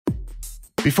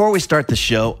Before we start the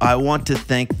show, I want to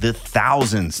thank the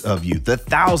thousands of you,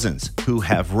 who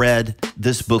have read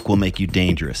This Book Will Make You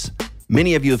Dangerous.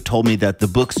 Many of you have told me that the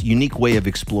book's unique way of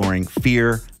exploring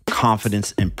fear,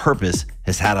 confidence, and purpose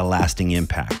has had a lasting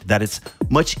impact, that it's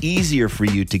much easier for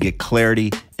you to get clarity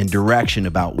and direction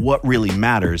about what really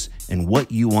matters and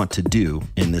what you want to do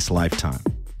in this lifetime.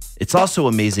 It's also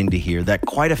amazing to hear that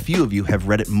quite a few of you have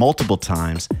read it multiple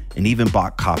times and even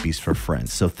bought copies for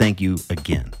friends, so thank you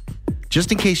again. Just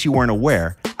in case you weren't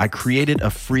aware, I created a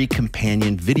free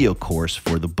companion video course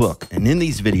for the book. And in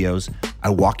these videos, I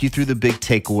walk you through the big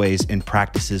takeaways and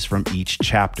practices from each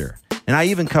chapter. And I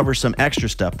even cover some extra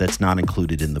stuff that's not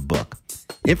included in the book.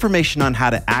 Information on how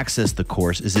to access the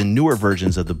course is in newer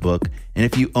versions of the book. And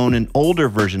if you own an older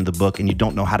version of the book and you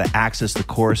don't know how to access the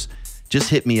course, just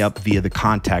hit me up via the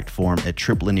contact form at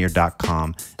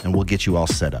triplinear.com and we'll get you all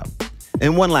set up.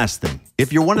 And one last thing,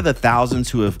 if you're one of the thousands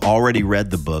who have already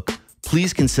read the book,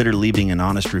 please consider leaving an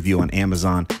honest review on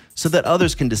Amazon so that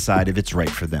others can decide if it's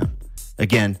right for them.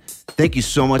 Again, thank you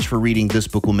so much for reading This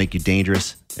Book Will Make You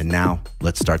Dangerous. And now,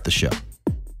 let's start the show.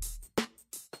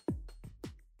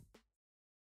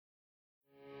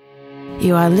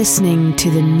 You are listening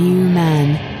to the new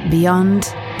man beyond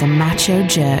the macho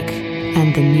jerk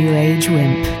and the new age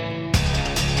wimp.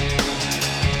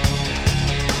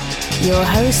 Your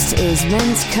host is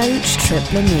men's coach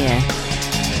Trip Lanier.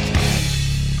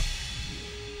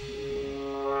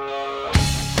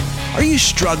 Are you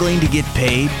struggling to get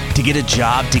paid, to get a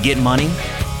job, to get money?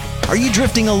 Are you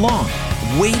drifting along,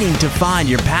 waiting to find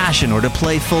your passion or to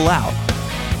play full out?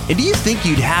 And do you think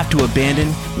you'd have to abandon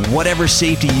whatever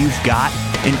safety you've got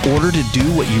in order to do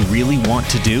what you really want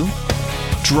to do?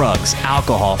 Drugs,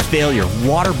 alcohol, failure,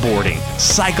 waterboarding,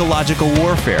 psychological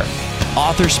warfare.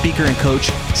 Author, speaker, and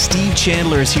coach Steve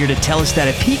Chandler is here to tell us that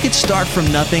if he could start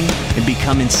from nothing and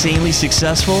become insanely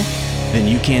successful, then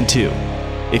you can too.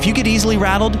 If you get easily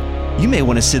rattled, you may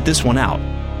want to sit this one out.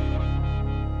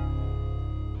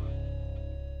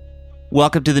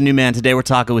 Welcome to The New Man. Today we're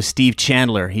talking with Steve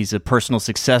Chandler. He's a personal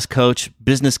success coach,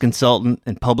 business consultant,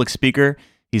 and public speaker.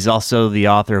 He's also the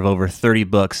author of over 30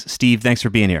 books. Steve, thanks for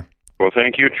being here. Well,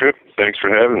 thank you, Trip. Thanks for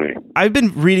having me. I've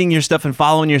been reading your stuff and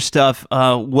following your stuff.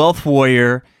 Wealth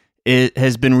Warrior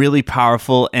has been really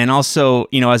powerful. And also,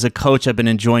 as a coach, I've been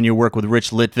enjoying your work with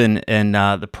Rich Litvin and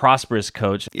The Prosperous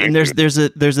Coach. And there's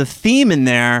a theme in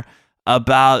there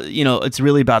about, it's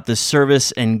really about the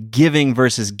service and giving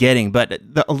versus getting. But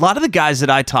a lot of the guys that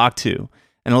I talk to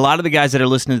and a lot of the guys that are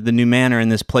listening to The New Man are in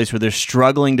this place where they're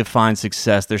struggling to find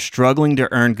success. They're struggling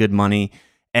to earn good money.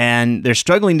 And they're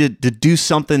struggling to do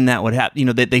something that would have,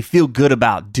 that they feel good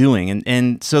about doing.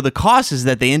 And so the cost is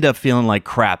that they end up feeling like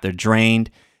crap. They're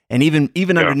drained. And even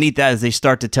underneath that, as they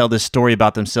start to tell this story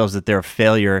about themselves that they're a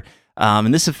failure,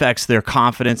 and this affects their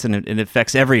confidence and it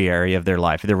affects every area of their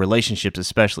life, their relationships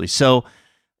especially. So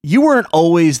you weren't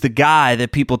always the guy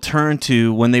that people turned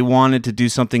to when they wanted to do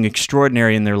something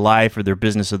extraordinary in their life or their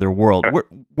business or their world.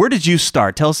 Where did you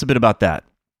start? Tell us a bit about that.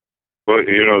 Well,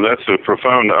 that's a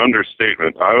profound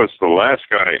understatement. I was the last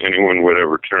guy anyone would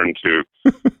ever turn to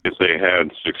if they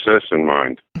had success in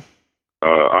mind.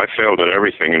 I failed at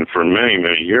everything, and for many,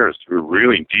 many years,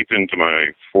 really deep into my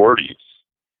 40s,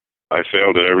 I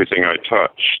failed at everything I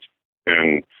touched.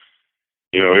 And,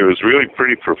 it was really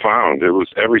pretty profound. It was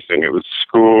everything. It was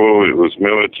school, it was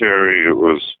military, it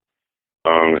was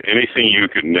anything you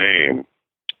could name.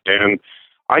 And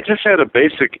I just had a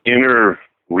basic inner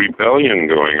rebellion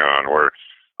going on where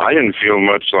I didn't feel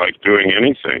much like doing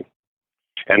anything.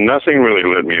 And nothing really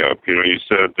lit me up. You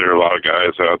said there are a lot of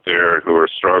guys out there who are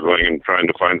struggling and trying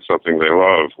to find something they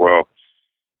love. Well,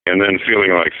 and then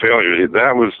feeling like failure.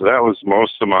 That was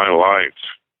most of my life,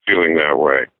 feeling that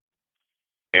way.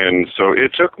 And so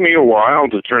it took me a while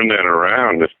to turn that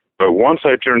around. But once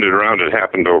I turned it around, it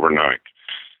happened overnight.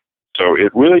 So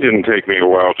it really didn't take me a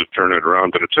while to turn it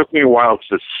around, but it took me a while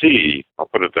to see, I'll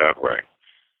put it that way.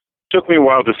 It took me a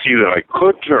while to see that I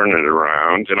could turn it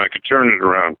around, and I could turn it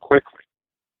around quickly.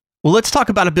 Well, let's talk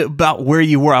a bit about where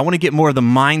you were. I want to get more of the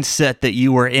mindset that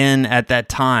you were in at that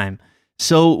time.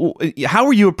 So how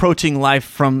were you approaching life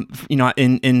from,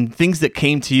 in things that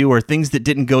came to you or things that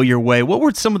didn't go your way? What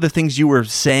were some of the things you were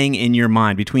saying in your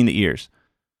mind between the ears?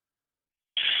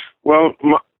 Well,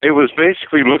 it was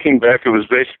basically, looking back, it was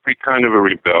basically kind of a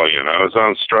rebellion. I was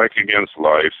on strike against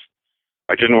life.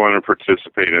 I didn't want to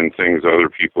participate in things other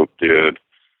people did.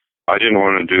 I didn't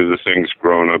want to do the things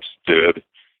grown-ups did.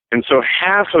 And so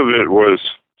half of it was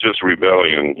just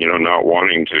rebellion, not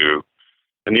wanting to.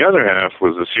 And the other half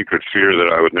was a secret fear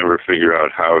that I would never figure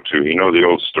out how to. The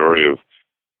old story of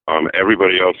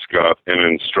Everybody else got an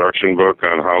instruction book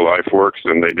on how life works,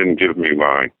 and they didn't give me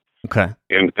mine. Okay.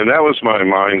 And that was my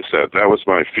mindset. That was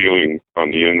my feeling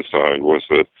on the inside, was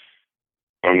that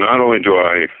not only do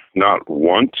I not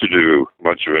want to do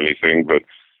much of anything, but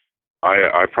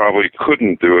I probably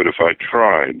couldn't do it if I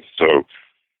tried. So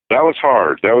that was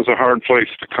hard. That was a hard place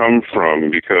to come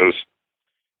from, because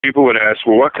people would ask,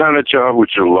 well, what kind of job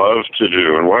would you love to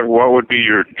do? And what would be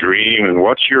your dream? And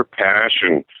what's your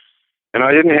passion? And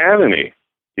I didn't have any.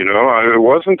 You know, it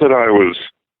wasn't that I was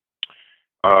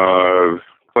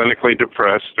clinically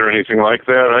depressed or anything like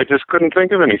that. I just couldn't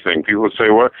think of anything. People would say,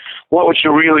 what would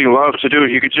you really love to do if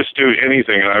you could just do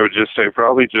anything? And I would just say,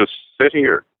 probably just sit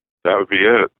here. That would be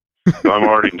it. I'm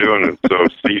already doing it, so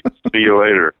see you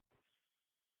later.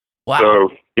 Wow. So,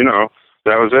 you know,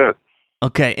 that was it.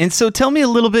 Okay, and so tell me a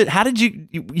little bit. How did you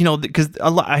know? Because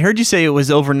I heard you say it was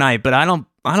overnight, but I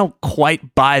don't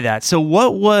quite buy that. So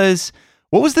what was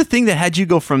the thing that had you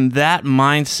go from that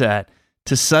mindset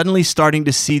to suddenly starting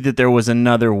to see that there was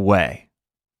another way?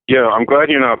 Yeah, I'm glad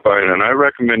you're not buying it, and I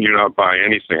recommend you not buy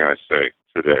anything I say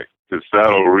today, because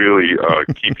that'll really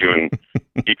keep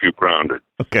you grounded.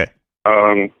 Okay.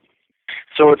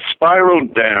 So it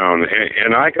spiraled down,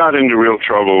 and I got into real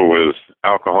trouble with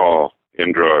alcohol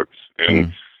and drugs,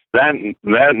 and that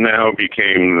now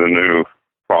became the new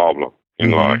problem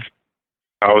in life.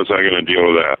 How was I going to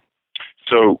deal with that?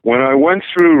 So when I went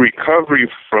through recovery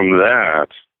from that,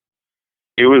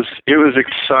 it was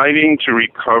exciting to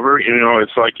recover. You know,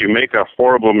 it's like you make a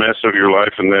horrible mess of your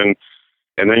life, and then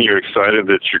you're excited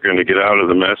that you're going to get out of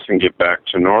the mess and get back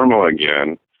to normal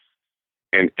again.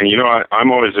 And you know, I'm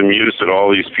always amused at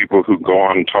all these people who go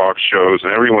on talk shows,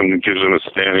 and everyone gives them a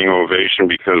standing ovation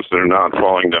because they're not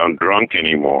falling down drunk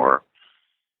anymore.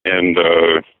 And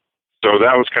so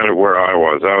that was kind of where I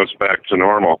was. I was back to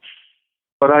normal.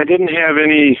 But I didn't have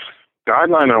any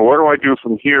guideline on what do I do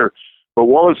from here. But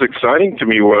what was exciting to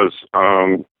me was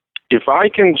if I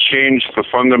can change the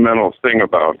fundamental thing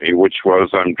about me, which was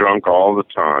I'm drunk all the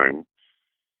time,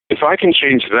 if I can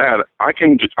change that, I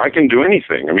can do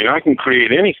anything. I mean, I can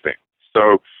create anything.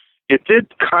 So it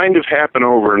did kind of happen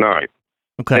overnight.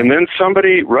 Okay. And then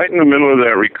somebody, right in the middle of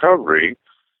that recovery,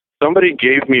 somebody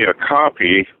gave me a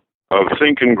copy of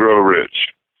Think and Grow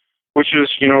Rich, which is,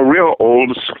 you know, real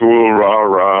old school,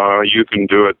 rah-rah, you can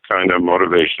do it kind of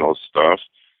motivational stuff.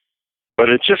 But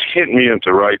it just hit me at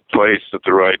the right place at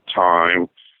the right time.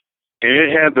 And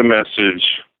it had the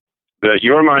message that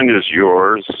your mind is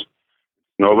yours,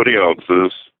 nobody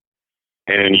else's,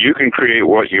 and you can create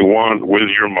what you want with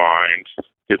your mind.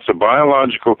 It's a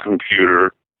biological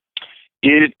computer.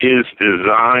 It is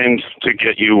designed to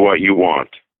get you what you want.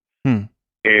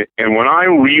 And when I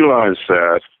realized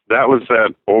that was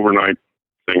that overnight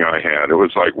thing I had. It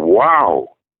was like, wow.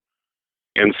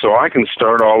 And so I can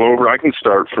start all over. I can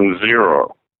start from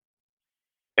zero.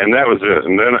 And that was it.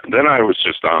 And then I was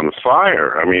just on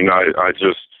fire. I mean,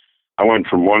 I went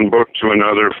from one book to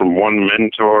another, from one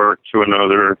mentor to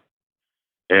another,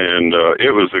 and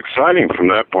it was exciting from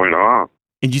that point on.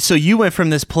 And so you went from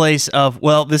this place of,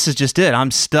 well, this is just it.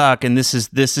 I'm stuck, and this is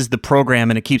the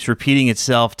program, and it keeps repeating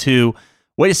itself. To,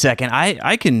 wait a second,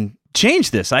 I can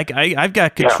change this. I've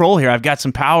got control here. I've got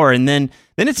some power. And then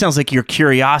it sounds like your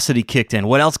curiosity kicked in.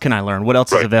 What else can I learn? What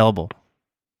else is available?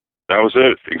 That was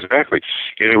it, exactly.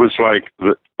 And it was like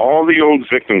all the old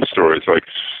victim stories, like,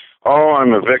 oh,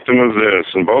 I'm a victim of this,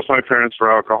 and both my parents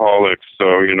were alcoholics,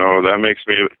 so, you know, that makes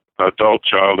me an adult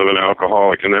child of an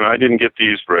alcoholic, and then I didn't get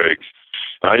these breaks.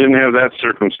 I didn't have that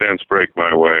circumstance break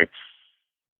my way.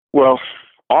 Well,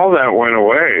 all that went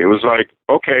away. It was like,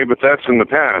 okay, but that's in the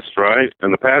past, right?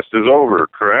 And the past is over,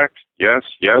 correct? Yes.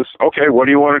 Okay, what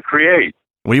do you want to create?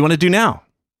 What do you want to do now?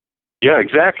 Yeah,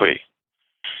 exactly.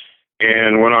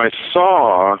 And when I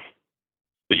saw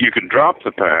that you could drop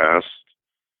the past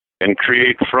and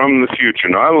create from the future.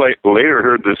 Now, I later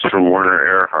heard this from Werner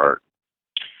Erhard,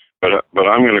 but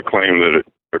I'm going to claim that it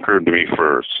occurred to me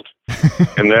first,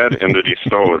 and that he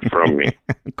stole it from me.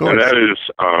 Of course. And that is,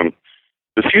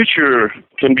 the future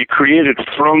can be created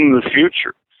from the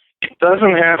future. It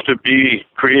doesn't have to be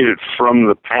created from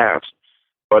the past,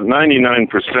 but 99%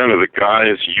 of the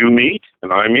guys you meet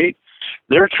and I meet,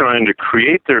 they're trying to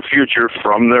create their future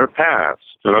from their past.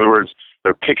 In other words,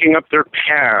 they're picking up their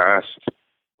past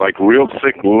like real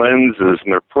thick lenses,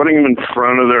 and they're putting them in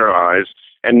front of their eyes,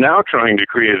 and now trying to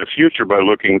create a future by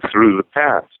looking through the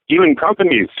past. Even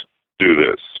companies do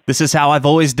this. This is how I've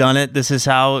always done it. This is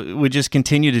how we just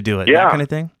continue to do it. Yeah. That kind of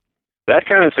thing? That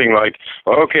kind of thing, like,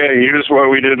 okay, here's what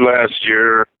we did last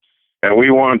year, and we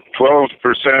want 12%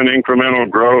 incremental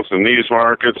growth in these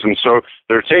markets. And so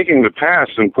they're taking the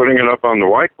past and putting it up on the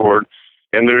whiteboard,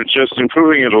 and they're just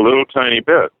improving it a little tiny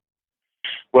bit.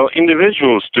 Well,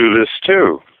 individuals do this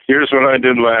too. Here's what I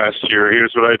did last year.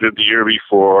 Here's what I did the year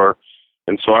before.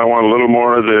 And so I want a little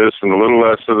more of this and a little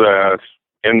less of that.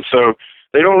 And so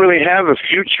they don't really have a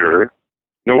future.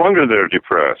 No wonder they're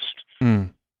depressed.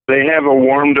 They have a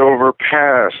warmed over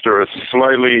past or a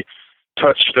slightly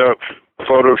touched up,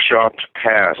 photoshopped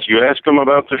past. You ask them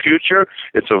about the future,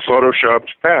 it's a photoshopped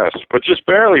past, but just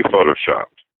barely photoshopped.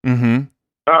 Mm-hmm.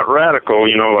 Not radical,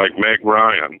 like Meg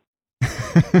Ryan.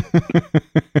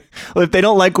 Well, if they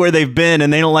don't like where they've been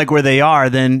and they don't like where they are,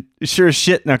 then sure as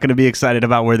shit not going to be excited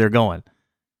about where they're going.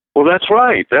 Well, that's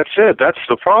right. That's it. That's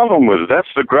the problem with it. That's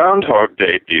the Groundhog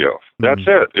Day deal. That's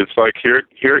it. It's like,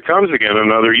 here it comes again,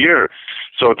 another year.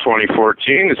 So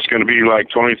 2014, it's going to be like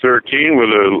 2013 with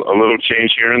a little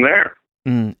change here and there.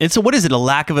 And so what is it, a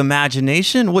lack of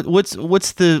imagination? What's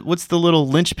the little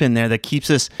linchpin there that keeps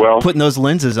us putting those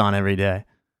lenses on every day?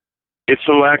 It's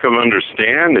a lack of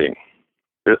understanding.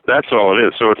 That's all it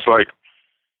is. So it's like,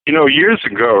 years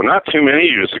ago, not too many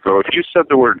years ago, if you said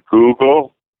the word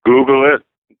Google it,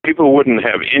 people wouldn't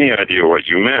have any idea what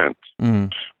you meant.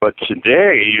 But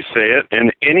today you say it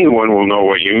and anyone will know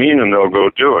what you mean and they'll go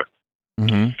do it.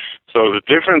 So the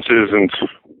difference isn't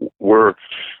we're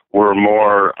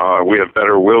more, we have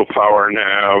better willpower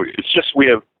now. It's just we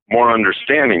have more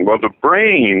understanding. Well, the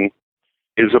brain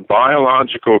is a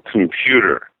biological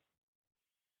computer.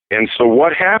 And so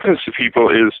what happens to people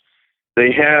is they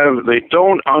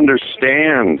don't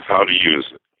understand how to use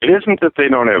it. It isn't that they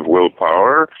don't have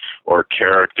willpower or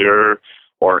character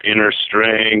or inner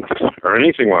strength or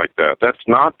anything like that. That's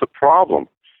not the problem.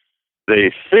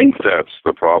 They think that's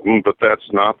the problem, but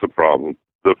that's not the problem.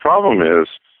 The problem is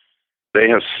they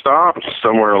have stopped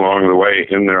somewhere along the way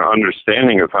in their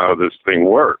understanding of how this thing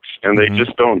works, and they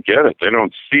just don't get it. They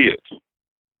don't see it.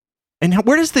 And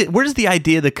where does the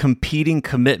idea of the competing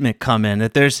commitment come in?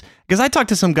 Because I talk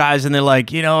to some guys and they're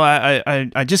like,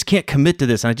 I just can't commit to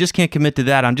this and I just can't commit to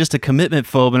that. I'm just a commitment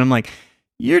phobe. And I'm like,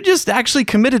 you're just actually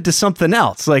committed to something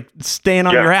else, like staying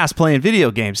on your ass playing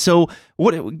video games. So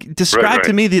describe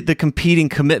to me the competing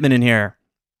commitment in here.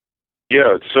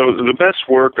 Yeah, so the best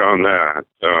work on that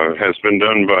has been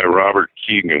done by Robert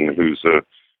Keegan, who's a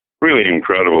really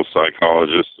incredible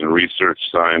psychologist and research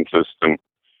scientist, and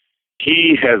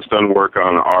he has done work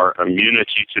on our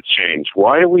immunity to change.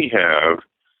 Why do we have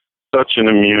such an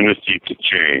immunity to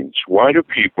change? Why do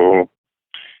people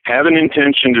have an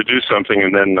intention to do something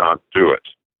and then not do it?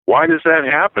 Why does that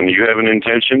happen? You have an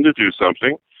intention to do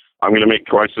something. I'm going to make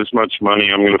twice as much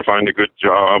money. I'm going to find a good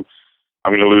job.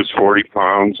 I'm going to lose 40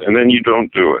 pounds. And then you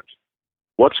don't do it.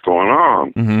 What's going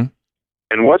on?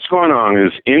 And what's going on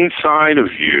is inside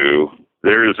of you,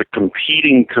 there is a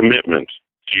competing commitment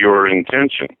to your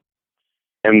intention.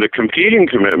 And the competing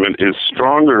commitment is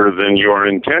stronger than your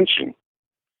intention.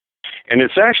 And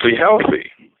it's actually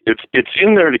healthy. It's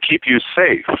in there to keep you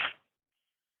safe.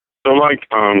 So like,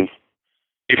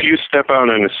 if you step out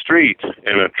in a street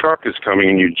and a truck is coming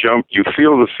and you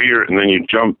feel the fear and then you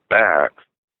jump back,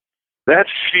 that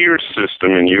fear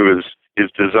system in you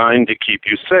is designed to keep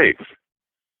you safe.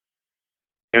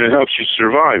 And it helps you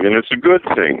survive, and it's a good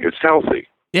thing. It's healthy.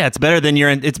 Yeah, it's better than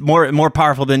it's more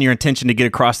powerful than your intention to get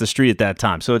across the street at that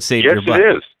time. So it saved your butt. Yes,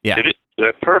 it is. Yeah. It is.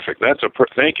 That's perfect.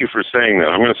 Thank you for saying that.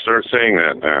 I'm going to start saying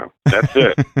that now. That's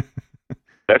it.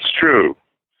 That's true.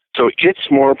 So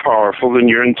it's more powerful than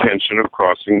your intention of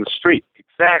crossing the street.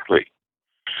 Exactly.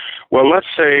 Well, let's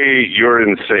say you're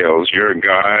in sales. You're a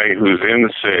guy who's in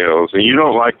sales, and you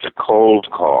don't like to cold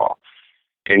call.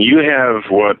 And you have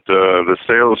what the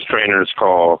sales trainers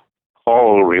call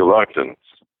reluctance.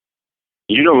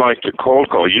 You don't like to cold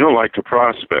call. You don't like to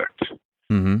prospect.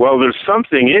 Well, there's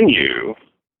something in you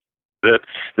that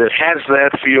has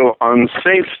that feel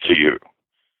unsafe to you.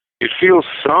 It feels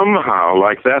somehow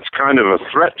like that's kind of a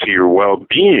threat to your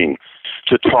well-being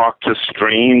to talk to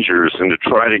strangers and to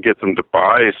try to get them to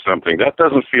buy something. That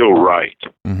doesn't feel right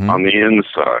on the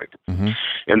inside.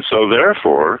 And so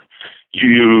therefore,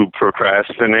 you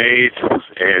procrastinate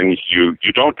and you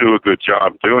don't do a good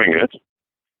job doing it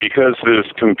because this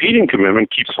competing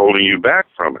commitment keeps holding you back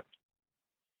from it.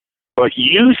 But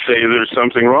you say there's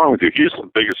something wrong with you. Here's the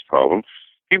biggest problem.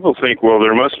 People think, well,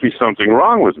 there must be something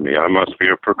wrong with me. I must be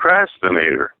a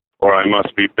procrastinator, or I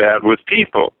must be bad with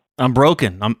people. I'm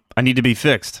broken. I need to be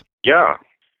fixed. Yeah,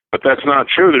 but that's not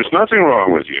true. There's nothing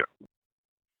wrong with you.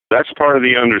 That's part of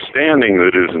the understanding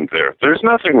that isn't there. There's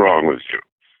nothing wrong with you.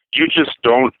 You just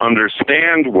don't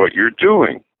understand what you're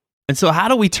doing. And so how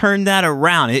do we turn that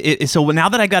around? So now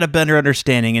that I got a better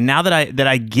understanding, and now that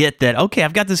I get that, okay,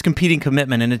 I've got this competing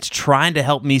commitment and it's trying to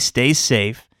help me stay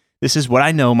safe. This is what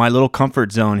I know, my little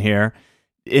comfort zone here.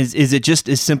 Is it just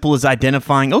as simple as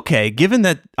identifying, okay, given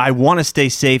that I want to stay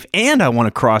safe and I want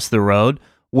to cross the road,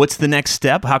 what's the next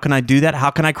step? How can I do that?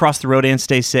 How can I cross the road and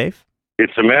stay safe?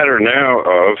 It's a matter now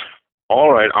of,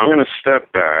 all right, I'm going to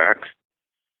step back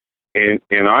and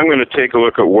I'm going to take a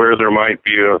look at where there might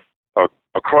be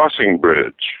a crossing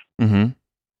bridge. Mm-hmm.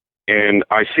 And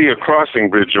I see a crossing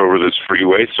bridge over this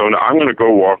freeway, so now I'm going to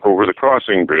go walk over the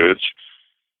crossing bridge.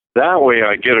 That way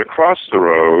I get across the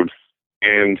road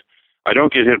and I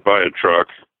don't get hit by a truck.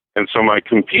 And so my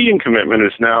competing commitment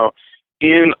is now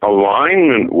in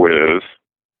alignment with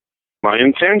my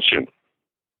intention.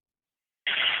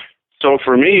 So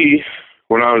for me,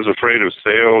 when I was afraid of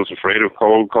sales, afraid of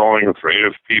cold calling, afraid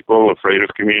of people, afraid of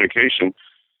communication,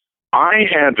 I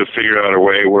had to figure out a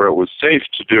way where it was safe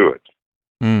to do it.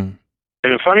 Mm.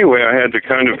 In a funny way, I had to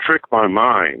kind of trick my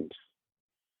mind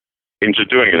into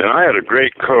doing it. And I had a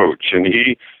great coach, and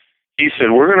he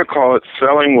said, we're going to call it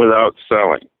selling without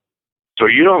selling. So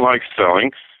you don't like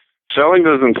selling. Selling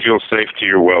doesn't feel safe to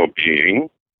your well-being.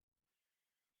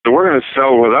 So we're going to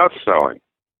sell without selling.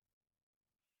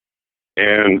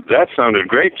 And that sounded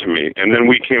great to me. And then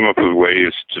we came up with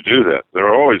ways to do that. There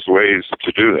are always ways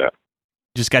to do that.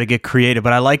 Just got to get creative.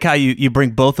 But I like how you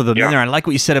bring both of them in there. I like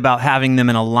what you said about having them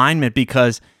in alignment,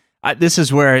 because this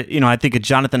is where, I think of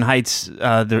Jonathan Haidt's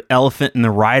The Elephant and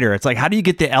the Rider. It's like, how do you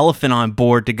get the elephant on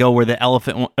board to go where the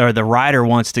elephant or the rider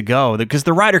wants to go? Because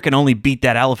the rider can only beat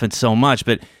that elephant so much.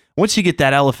 But once you get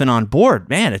that elephant on board,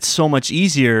 man, it's so much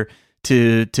easier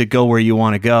to go where you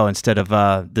want to go instead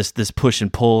of this push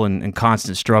and pull and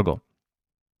constant struggle.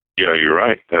 Yeah, you're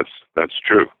right. That's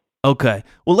true. Okay.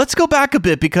 Well, let's go back a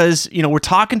bit, because, we're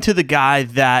talking to the guy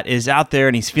that is out there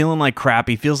and he's feeling like crap.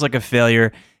 He feels like a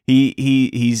failure.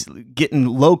 He's getting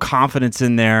low confidence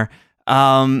in there.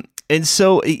 And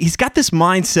so he's got this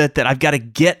mindset that I've got to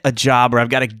get a job, or I've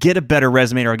got to get a better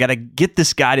resume, or I've got to get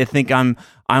this guy to think I'm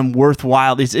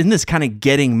worthwhile. He's in this kind of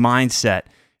getting mindset.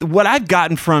 What I've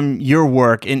gotten from your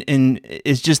work and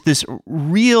is just this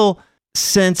real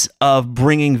sense of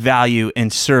bringing value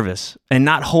and service and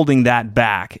not holding that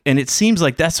back. And it seems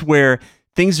like that's where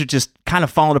things are just kind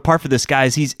of falling apart for this guy.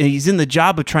 He's in the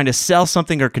job of trying to sell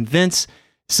something or convince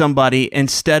somebody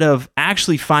instead of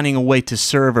actually finding a way to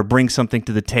serve or bring something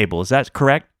to the table. Is that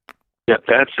correct? Yeah,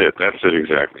 that's it. That's it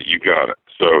exactly. You got it.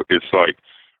 So it's like,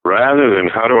 rather than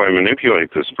how do I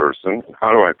manipulate this person,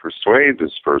 how do I persuade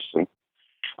this person,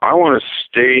 I want to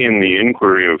stay in the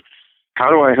inquiry of how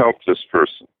do I help this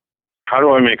person? How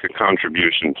do I make a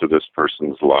contribution to this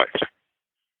person's life?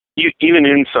 Even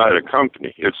inside a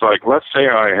company, it's like, let's say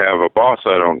I have a boss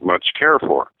I don't much care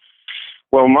for.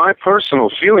 Well, my personal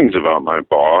feelings about my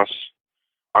boss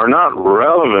are not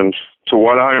relevant to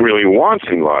what I really want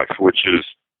in life, which is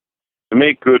to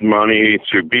make good money,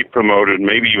 to be promoted,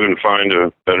 maybe even find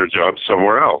a better job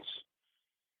somewhere else.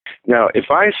 Now, if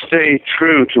I stay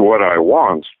true to what I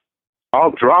want,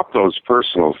 I'll drop those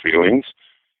personal feelings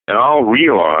and I'll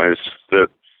realize that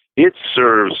it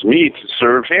serves me to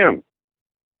serve him.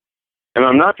 And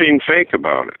I'm not being fake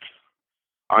about it.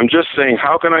 I'm just saying,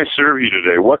 how can I serve you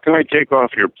today? What can I take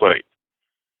off your plate?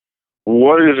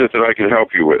 What is it that I can help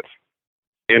you with?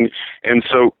 And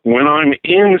so when I'm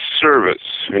in service,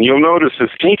 and you'll notice this,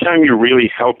 anytime you're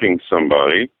really helping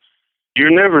somebody,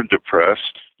 you're never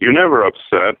depressed, you're never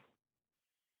upset,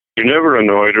 you're never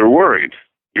annoyed or worried.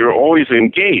 You're always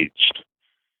engaged.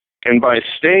 And by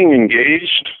staying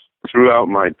engaged throughout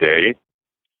my day,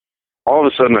 all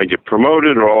of a sudden I get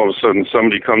promoted, or all of a sudden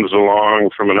somebody comes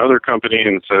along from another company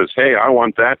and says, hey, I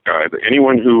want that guy.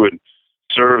 Anyone who would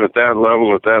serve at that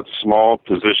level, at that small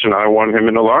position, I want him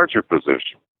in a larger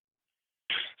position.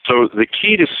 So the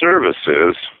key to service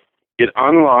is it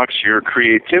unlocks your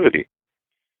creativity.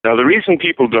 Now, the reason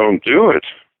people don't do it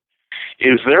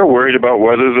is they're worried about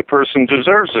whether the person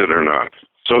deserves it or not.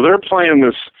 So they're playing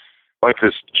this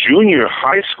junior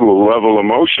high school level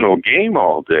emotional game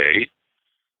all day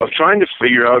of trying to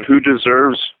figure out who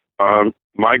deserves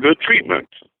my good treatment.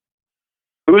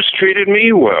 Who's treated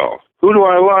me well? Who do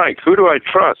I like? Who do I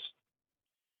trust?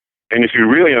 And if you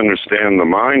really understand the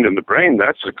mind and the brain,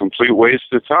 that's a complete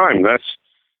waste of time.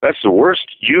 That's the worst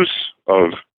use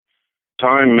of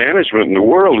time management in the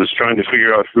world, is trying to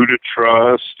figure out who to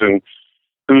trust and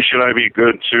who should I be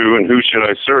good to and who should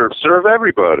I serve. Serve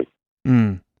everybody.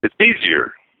 It's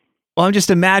easier. Well, I'm just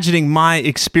imagining my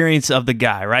experience of the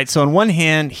guy, right? So on one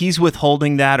hand, he's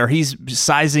withholding that, or he's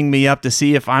sizing me up to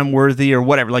see if I'm worthy or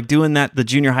whatever, like doing the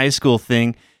junior high school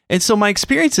thing. And so my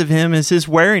experience of him is his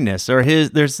wariness, or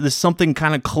there's something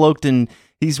kind of cloaked and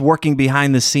he's working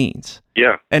behind the scenes.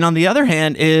 Yeah. And on the other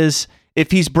hand is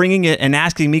if he's bringing it and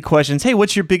asking me questions, hey,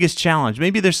 what's your biggest challenge?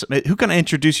 Maybe there's, who can I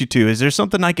introduce you to? Is there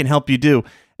something I can help you do?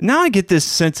 Now I get this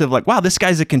sense of like, wow, this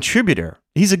guy's a contributor.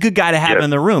 He's a good guy to have in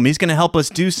the room. He's going to help us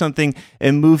do something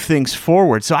and move things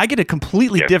forward. So I get a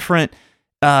completely different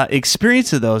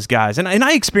experience of those guys. And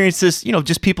I experience this,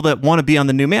 just people that want to be on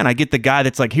the New Man. I get the guy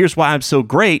that's like, here's why I'm so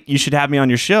great. You should have me on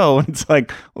your show. And it's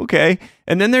like, okay.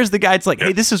 And then there's the guy that's like,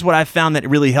 hey, this is what I found that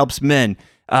really helps men.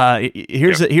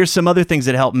 Here's some other things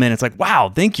that help men. It's like,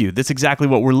 wow, thank you. That's exactly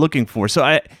what we're looking for.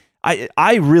 So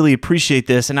I really appreciate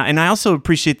this. And I also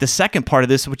appreciate the second part of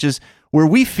this, which is where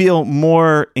we feel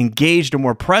more engaged or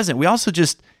more present. We also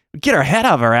just get our head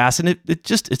out of our ass, and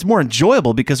it's more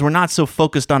enjoyable because we're not so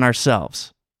focused on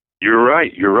ourselves. You're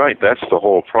right. That's the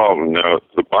whole problem. Now,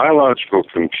 the biological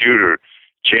computer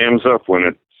jams up when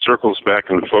it circles back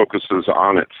and focuses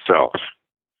on itself.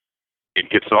 It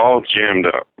gets all jammed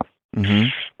up. Mm-hmm.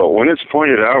 But when it's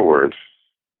pointed outward,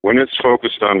 when it's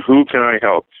focused on who can I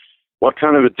help, what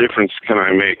kind of a difference can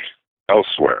I make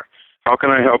elsewhere? How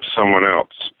can I help someone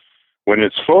else? When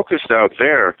it's focused out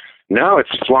there, now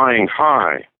it's flying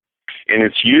high, and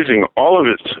it's using all of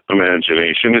its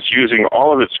imagination, it's using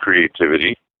all of its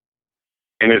creativity,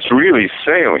 and it's really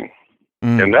sailing.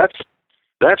 And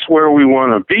that's where we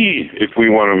want to be if we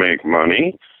want to make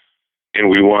money, and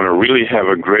we want to really have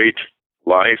a great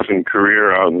life and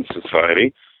career out in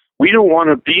society. We don't want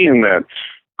to be in that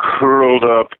curled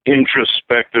up,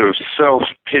 introspective,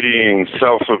 self-pitying,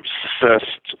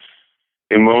 self-obsessed,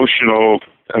 emotionally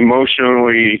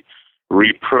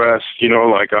repressed,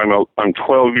 like I'm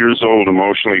 12 years old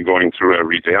emotionally going through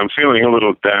every day. I'm feeling a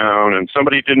little down, and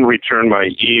somebody didn't return my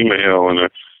email, and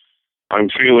I'm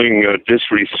feeling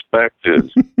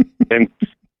disrespected. And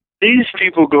these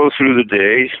people go through the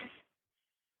day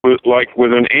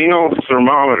with an anal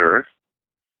thermometer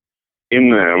in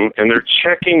them, and they're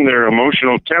checking their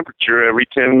emotional temperature every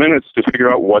 10 minutes to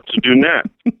figure out what to do next.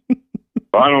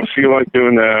 I don't feel like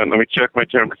doing that. Let me check my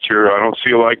temperature. I don't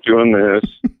feel like doing this.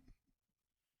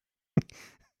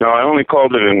 No, I only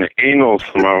called it an anal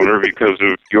thermometer because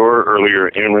of your earlier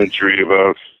imagery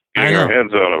about getting our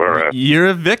heads out of our ass. You're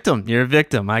a victim.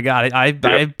 I got it.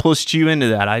 I pushed you into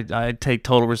that. I take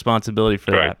total responsibility for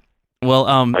that. Well,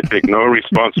 I take no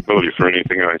responsibility for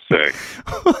anything I say.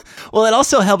 Well, it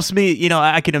also helps me,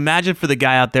 I can imagine for the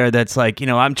guy out there that's like,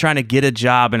 I'm trying to get a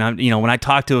job, and I'm, when I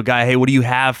talk to a guy, hey, what do you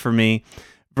have for me?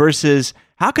 Versus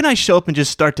how can I show up and just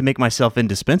start to make myself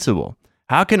indispensable?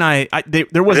 How can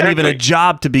there wasn't even a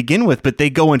job to begin with, but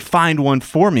they go and find one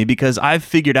for me because I've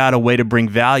figured out a way to bring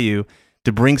value,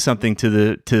 to bring something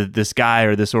to this guy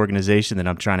or this organization that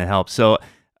I'm trying to help. So,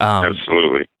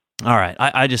 absolutely. All right.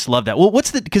 I just love that. Well,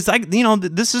 because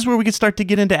this is where we can start to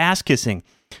get into ass kissing.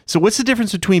 So what's the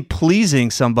difference between pleasing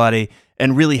somebody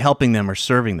and really helping them or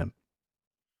serving them?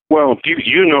 Well,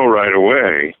 you know right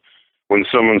away when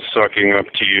someone's sucking up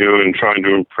to you and trying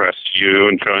to impress you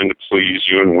and trying to please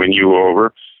you and win you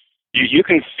over. You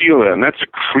can feel that, and that's a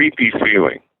creepy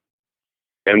feeling.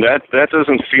 And that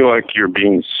doesn't feel like you're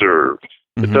being served.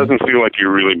 Mm-hmm. It doesn't feel like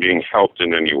you're really being helped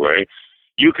in any way.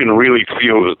 You can really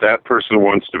feel that person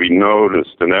wants to be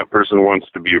noticed and that person wants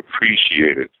to be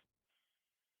appreciated.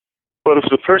 But if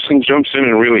the person jumps in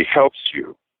and really helps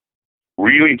you,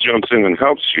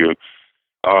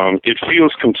 it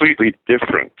feels completely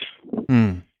different.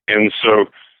 And so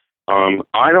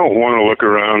I don't want to look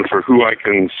around for who I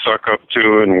can suck up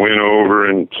to and win over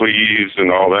and please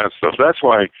and all that stuff. That's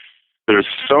why there's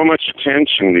so much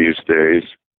attention these days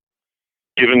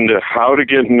given to how to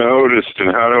get noticed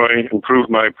and how do I improve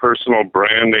my personal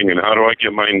branding and how do I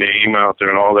get my name out there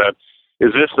and all that,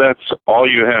 as if that's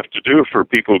all you have to do for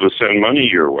people to send money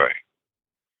your way.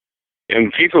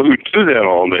 And people who do that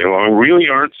all day long really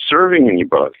aren't serving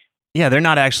anybody. Yeah, they're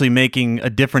not actually making a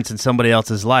difference in somebody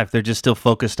else's life. They're just still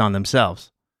focused on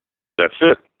themselves. That's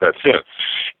it.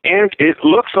 And it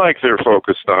looks like they're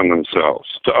focused on themselves.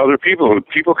 To other people,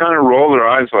 people kind of roll their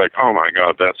eyes like, oh my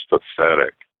God, that's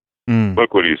pathetic.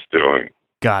 Look what he's doing.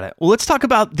 Got it. Well, let's talk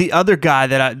about the other guy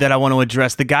that I want to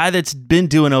address. The guy that's been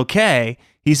doing okay.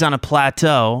 He's on a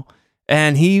plateau,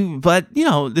 but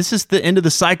this is the end of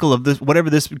the cycle of this, whatever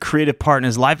this creative part in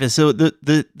his life is. So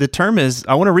the term is,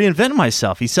 I want to reinvent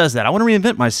myself. He says that I want to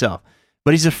reinvent myself,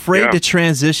 but he's afraid to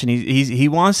transition. He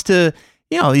wants to,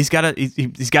 he's got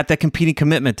that competing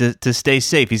commitment to stay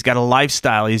safe. He's got a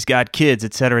lifestyle. He's got kids,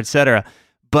 et cetera, et cetera.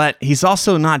 But he's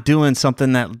also not doing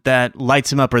something that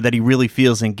lights him up or that he really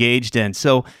feels engaged in.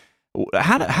 So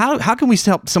how can we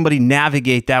help somebody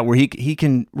navigate that where he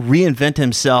can reinvent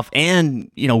himself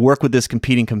and work with this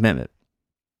competing commitment?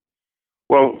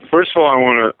 Well, first of all,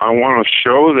 I want to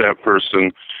show that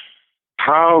person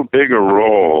how big a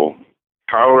role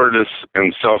cowardice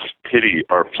and self-pity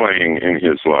are playing in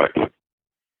his life.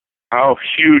 How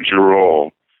huge a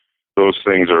role those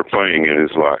things are playing in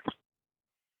his life.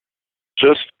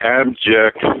 Just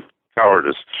abject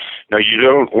cowardice. Now, you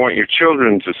don't want your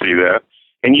children to see that,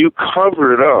 and you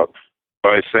cover it up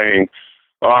by saying,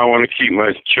 oh, I want to keep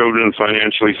my children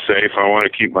financially safe. I want to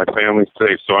keep my family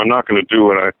safe, so I'm not going to do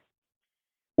what I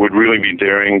would really be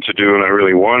daring to do and I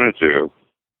really want to do.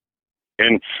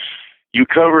 And you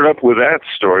cover it up with that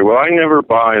story. Well, I never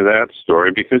buy that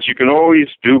story because you can always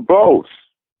do both.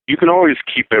 You can always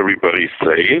keep everybody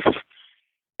safe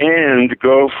and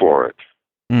go for it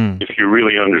if you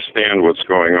really understand what's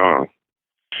going on.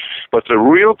 But the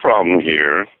real problem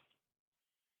here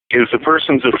is the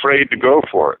person's afraid to go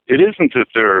for it. It isn't that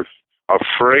they're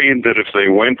afraid that if they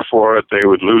went for it, they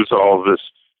would lose all this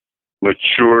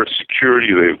mature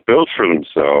security they've built for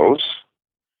themselves.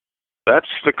 That's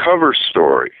the cover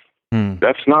story.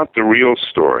 That's not the real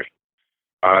story.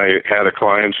 I had a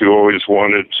client who always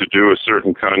wanted to do a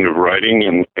certain kind of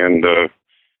writing,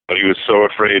 but he was so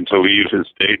afraid to leave his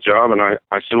day job. And I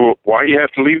said, well, why do you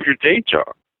have to leave your day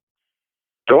job?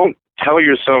 Don't tell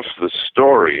yourself the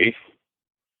story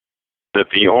that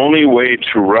the only way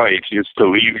to write is to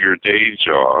leave your day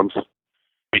job,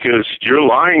 because you're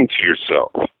lying to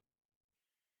yourself.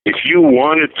 If you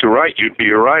wanted to write, you'd be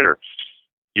a writer.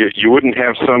 You wouldn't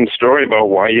have some story about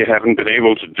why you haven't been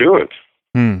able to do it.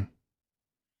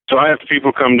 So I have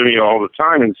people come to me all the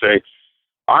time and say,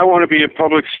 I want to be a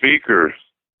public speaker.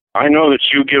 I know that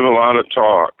you give a lot of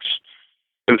talks.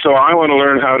 And so I want to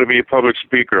learn how to be a public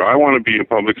speaker. I want to be a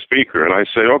public speaker. And I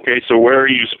say, okay, so where are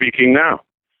you speaking now?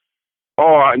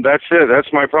 Oh, that's it.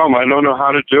 That's my problem. I don't know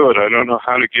how to do it. I don't know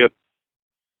how to get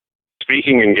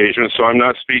speaking engagements, so I'm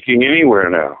not speaking anywhere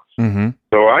now.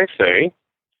 So I say,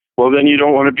 well, then you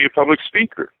don't want to be a public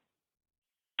speaker.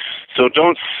 So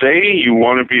don't say you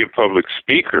want to be a public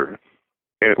speaker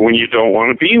when you don't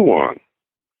want to be one.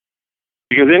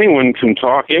 Because anyone can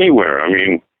talk anywhere. I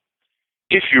mean,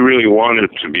 if you really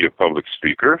wanted to be a public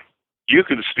speaker, you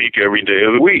could speak every day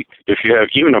of the week. If you have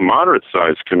even a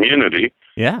moderate-sized community,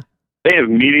 they have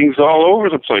meetings all over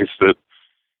the place that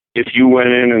if you went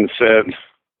in and said,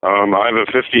 I have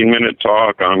a 15-minute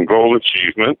talk on goal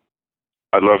achievement,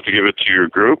 I'd love to give it to your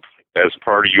group as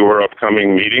part of your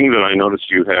upcoming meeting that I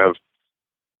noticed you have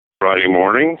Friday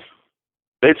morning,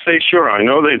 they'd say sure. I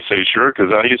know they'd say sure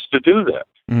because I used to do that.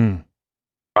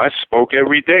 I spoke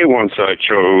every day once I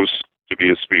chose to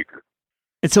be a speaker.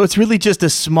 And so it's really just a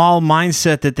small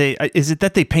mindset that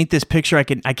they paint this picture. I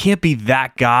can't be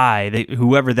that guy,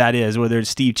 whoever that is, whether it's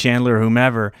Steve Chandler or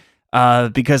whomever,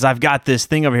 because I've got this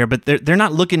thing over here. But they're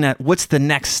not looking at what's the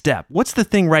next step. What's the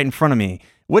thing right in front of me?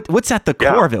 What's at the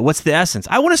core of it? What's the essence?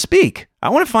 I want to speak. I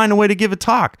want to find a way to give a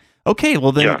talk. Okay,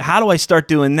 well then how do I start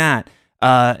doing that?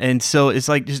 And so it's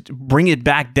like just bring it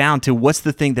back down to what's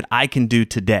the thing that I can do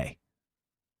today.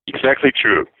 Exactly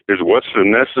true. Is what's the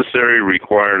necessary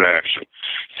required action.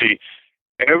 See,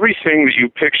 everything that you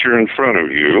picture in front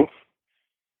of you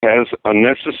has a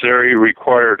necessary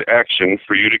required action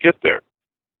for you to get there.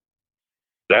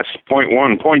 That's point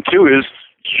one. Point two is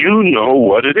you know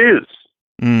what it is.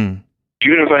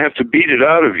 Even if I have to beat it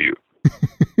out of you.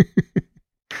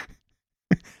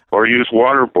 Or use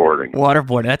waterboarding.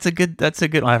 Waterboarding. That's a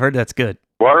good one. I've heard that's good.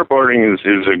 Waterboarding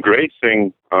is a great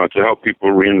thing to help people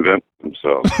reinvent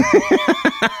themselves.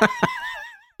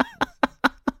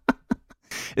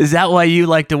 Is that why you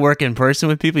like to work in person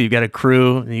with people? You've got a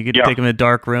crew, and you get to take them in a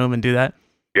dark room and do that?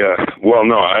 Yeah. Well,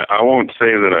 no, I won't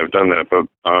say that I've done that, but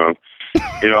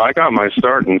I got my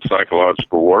start in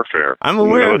psychological warfare. I'm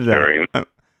aware of that.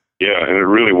 Yeah, and it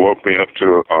really woke me up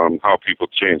to how people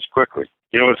change quickly.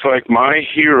 It's like my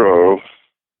hero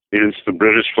is the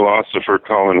British philosopher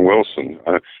Colin Wilson,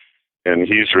 and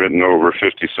he's written over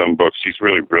 50-some books. He's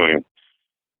really brilliant.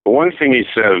 But one thing he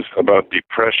says about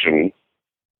depression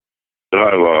that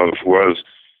I love was,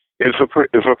 if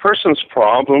a person's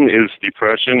problem is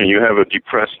depression and you have a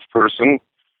depressed person,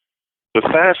 the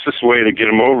fastest way to get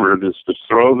them over it is to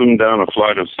throw them down a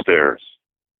flight of stairs.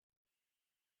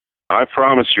 I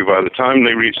promise you, by the time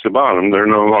they reach the bottom, they're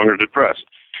no longer depressed.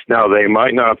 Now, they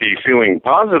might not be feeling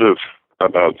positive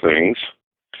about things,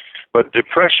 but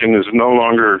depression is no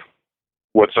longer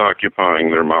what's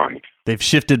occupying their mind. They've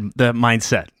shifted the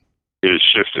mindset. It has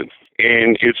shifted.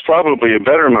 And it's probably a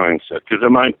better mindset, because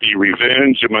it might be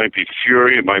revenge, it might be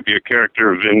fury, it might be a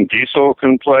character Vin Diesel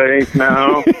can play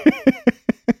now.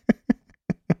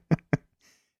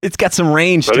 It's got some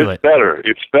range to it.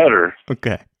 It's better.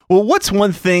 Okay. Well, what's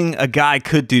one thing a guy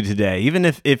could do today, even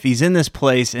if he's in this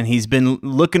place and he's been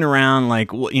looking around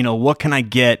like, what can I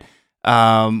get?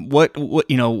 What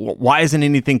why isn't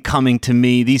anything coming to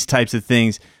me? These types of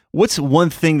things. What's one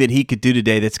thing that he could do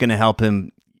today that's going to help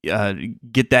him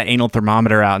get that anal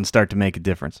thermometer out and start to make a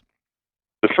difference?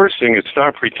 The first thing is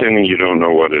stop pretending you don't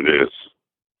know what it is.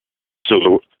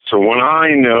 So when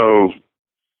I know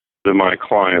that my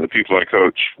client, the people I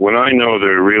coach, when I know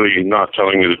they're really not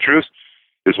telling me the truth,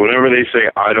 is whenever they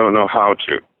say, I don't know how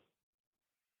to,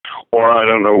 or I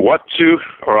don't know what to,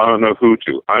 or I don't know who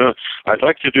to. I'd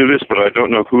like to do this, but I don't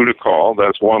know who to call.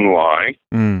 That's one lie.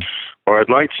 Or I'd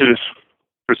like to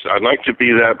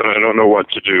be that, but I don't know what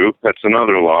to do. That's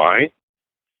another lie.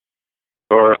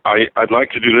 Or I'd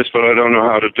like to do this, but I don't know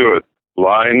how to do it.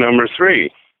 Lie number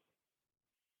 3.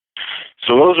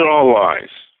 So those are all lies.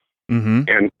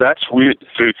 And that's weird.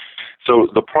 So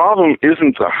the problem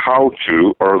isn't the how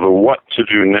to or the what to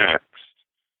do next.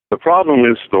 The problem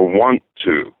is the want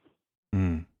to.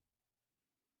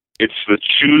 It's the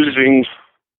choosing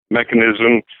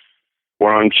mechanism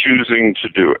where I'm choosing to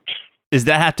do it. Does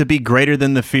that have to be greater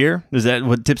than the fear? Is that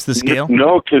what tips the scale?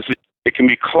 No, because it can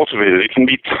be cultivated. It can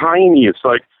be tiny. It's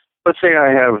like, let's say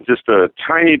I have just a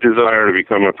tiny desire to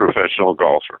become a professional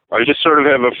golfer. I just sort of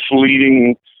have a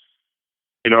fleeting,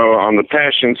 on the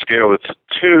passion scale, it's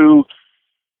 2,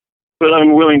 but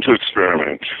I'm willing to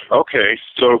experiment. Okay,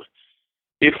 so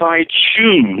if I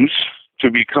choose to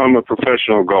become a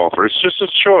professional golfer, it's just a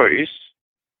choice,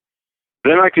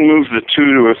 then I can move the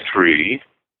 2 to a 3,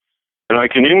 and I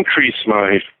can increase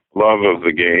my love of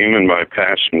the game and my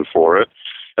passion for it,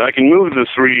 and I can move the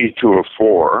 3 to a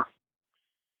 4.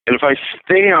 And if I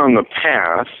stay on the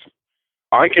path,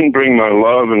 I can bring my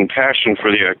love and passion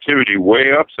for the activity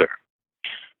way up there.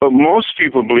 But most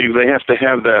people believe they have to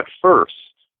have that first.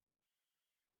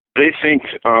 They think,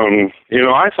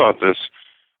 I thought this,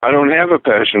 I don't have a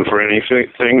passion for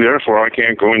anything, therefore I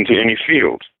can't go into any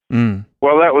field.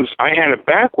 Well, I had it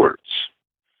backwards.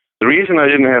 The reason I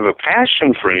didn't have a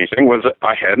passion for anything was that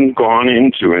I hadn't gone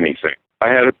into anything. I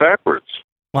had it backwards.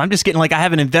 Well, I'm just getting I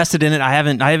haven't invested in it. I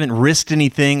haven't risked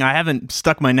anything. I haven't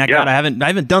stuck my neck out. I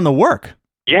haven't done the work.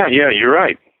 Yeah, you're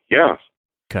right. Yeah.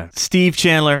 Okay. Steve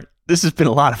Chandler, this has been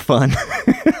a lot of fun.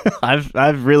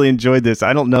 I've really enjoyed this.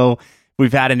 I don't know if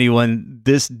we've had anyone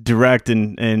this direct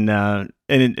and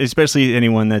especially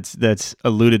anyone that's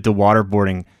alluded to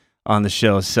waterboarding on the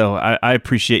show. So I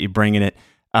appreciate you bringing it.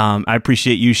 I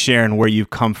appreciate you sharing where you've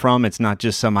come from. It's not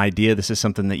just some idea. This is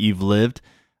something that you've lived.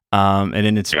 And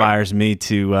it inspires me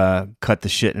to cut the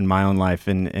shit in my own life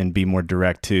and be more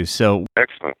direct too. So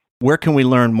excellent. Where can we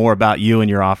learn more about you and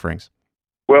your offerings?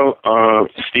 Well,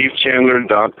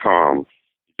 stevechandler.com.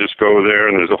 Just go there,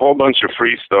 and there's a whole bunch of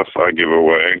free stuff I give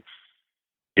away.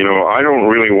 I don't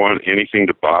really want anyone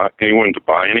to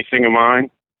buy anything of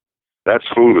mine. That's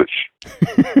foolish.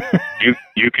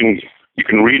 You can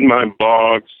read my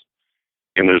blogs,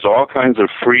 and there's all kinds of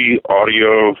free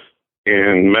audio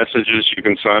and messages you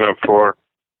can sign up for,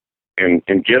 and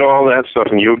get all that stuff,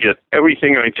 and you'll get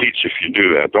everything I teach if you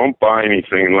do that. Don't buy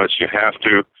anything unless you have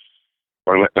to,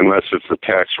 or unless it's a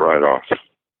tax write-off.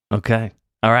 Okay.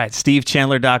 All right.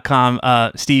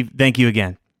 SteveChandler.com. Steve, thank you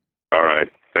again. All right.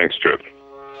 Thanks, Trip.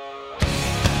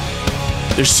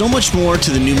 There's so much more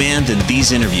to The New Man than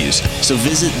these interviews, so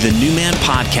visit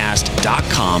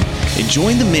thenewmanpodcast.com and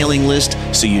join the mailing list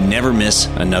so you never miss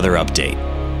another update.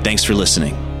 Thanks for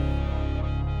listening.